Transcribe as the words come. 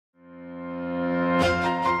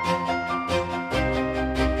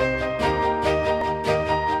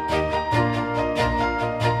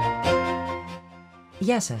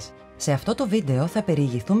Γεια σας! Σε αυτό το βίντεο θα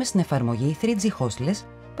περιηγηθούμε στην εφαρμογή 3G Hostless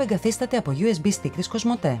που εγκαθίσταται από USB stick της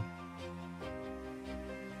COSMOTE.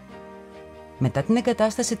 Μετά την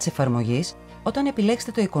εγκατάσταση της εφαρμογής, όταν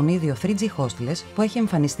επιλέξετε το εικονίδιο 3G Hostless που έχει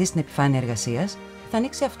εμφανιστεί στην επιφάνεια εργασίας, θα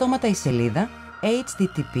ανοίξει αυτόματα η σελίδα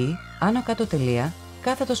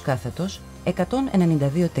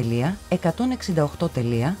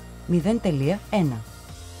http://192.168.0.1.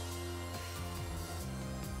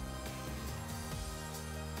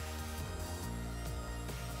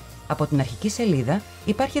 Από την αρχική σελίδα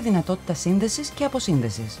υπάρχει δυνατότητα σύνδεσης και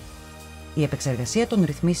αποσύνδεσης. Η επεξεργασία των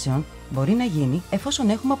ρυθμίσεων μπορεί να γίνει εφόσον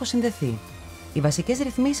έχουμε αποσυνδεθεί. Οι βασικές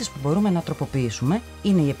ρυθμίσεις που μπορούμε να τροποποιήσουμε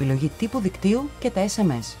είναι η επιλογή τύπου δικτύου και τα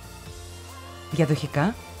SMS.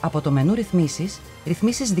 Διαδοχικά, από το μενού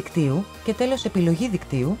ρυθμίσεις δικτύου και τέλος επιλογή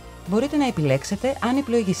δικτύου, μπορείτε να επιλέξετε αν η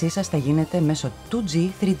πλοήγησή σας θα γίνεται μέσω 2G,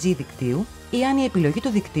 3G δικτύου ή αν η επιλογή του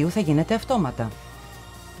δικτύου θα γίνεται αυτόματα.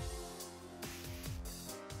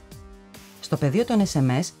 Στο πεδίο των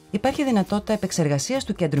SMS υπάρχει δυνατότητα επεξεργασίας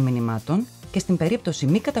του κέντρου μηνυμάτων και στην περίπτωση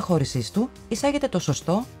μη καταχώρησής του εισάγεται το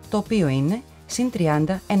σωστό, το οποίο είναι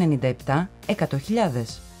 +30 97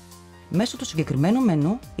 100.000. Μέσω του συγκεκριμένου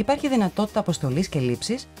μενού υπάρχει δυνατότητα αποστολής και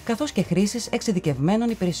λήψης, καθώς και χρήσης εξειδικευμένων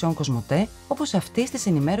υπηρεσιών COSMOTE, όπως αυτής της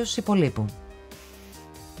ενημέρωσης υπολείπου.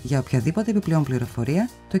 Για οποιαδήποτε επιπλέον πληροφορία,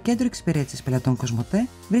 το κέντρο εξυπηρέτησης πελατών COSMOTE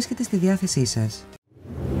βρίσκεται στη διάθεσή σας.